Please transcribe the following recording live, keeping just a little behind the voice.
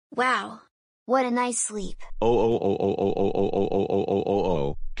Wow. What a nice sleep.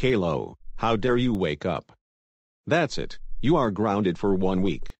 Caillou, how dare you wake up? That's it, you are grounded for 1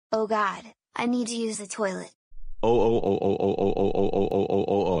 week. Oh God, I need to use the toilet.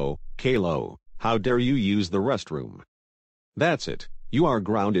 Caillou, how dare you use the restroom? That's it, you are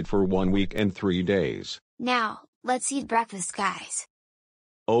grounded for 1 week and 3 days. Now, let's eat breakfast, guys.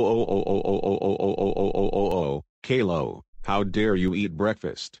 Caillou, how dare you eat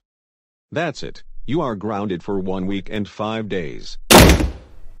breakfast? That's it, you are grounded for 1 week and 5 days.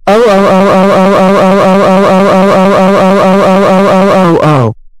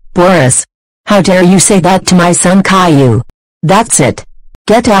 Boris, how dare you say that to my son Caillou? That's it.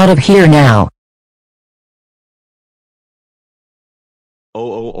 Get out of here now.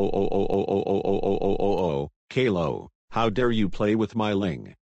 Caillou, how dare you play with my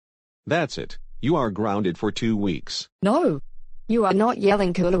ling? That's it, you are grounded for 2 weeks. No. You are not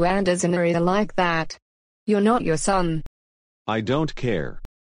yelling Caillou Andersoneria like that. You're not your son. I don't care.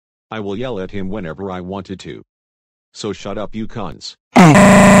 I will yell at him whenever I wanted to. So shut up, you cunts.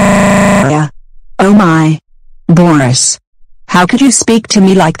 Oh my. Boris. How could you speak to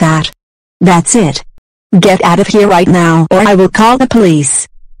me like that? That's it. Get out of here right now or I will call the police.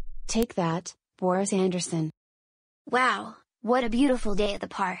 Take that, Boris Anderson. Wow, what a beautiful day at the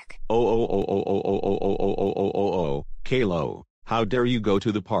park. Caillou, how dare you go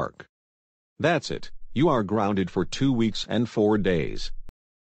to the park? That's it, you are grounded for 2 weeks and 4 days.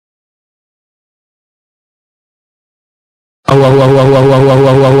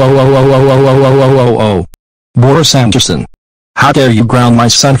 Boris Anderson. How dare you ground my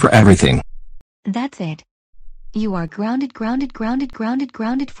son for everything? That's it. You are grounded for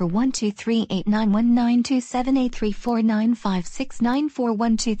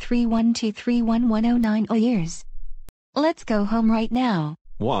 12389197834956941231231231109 years. Let's go home right now.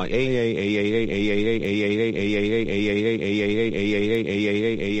 Why?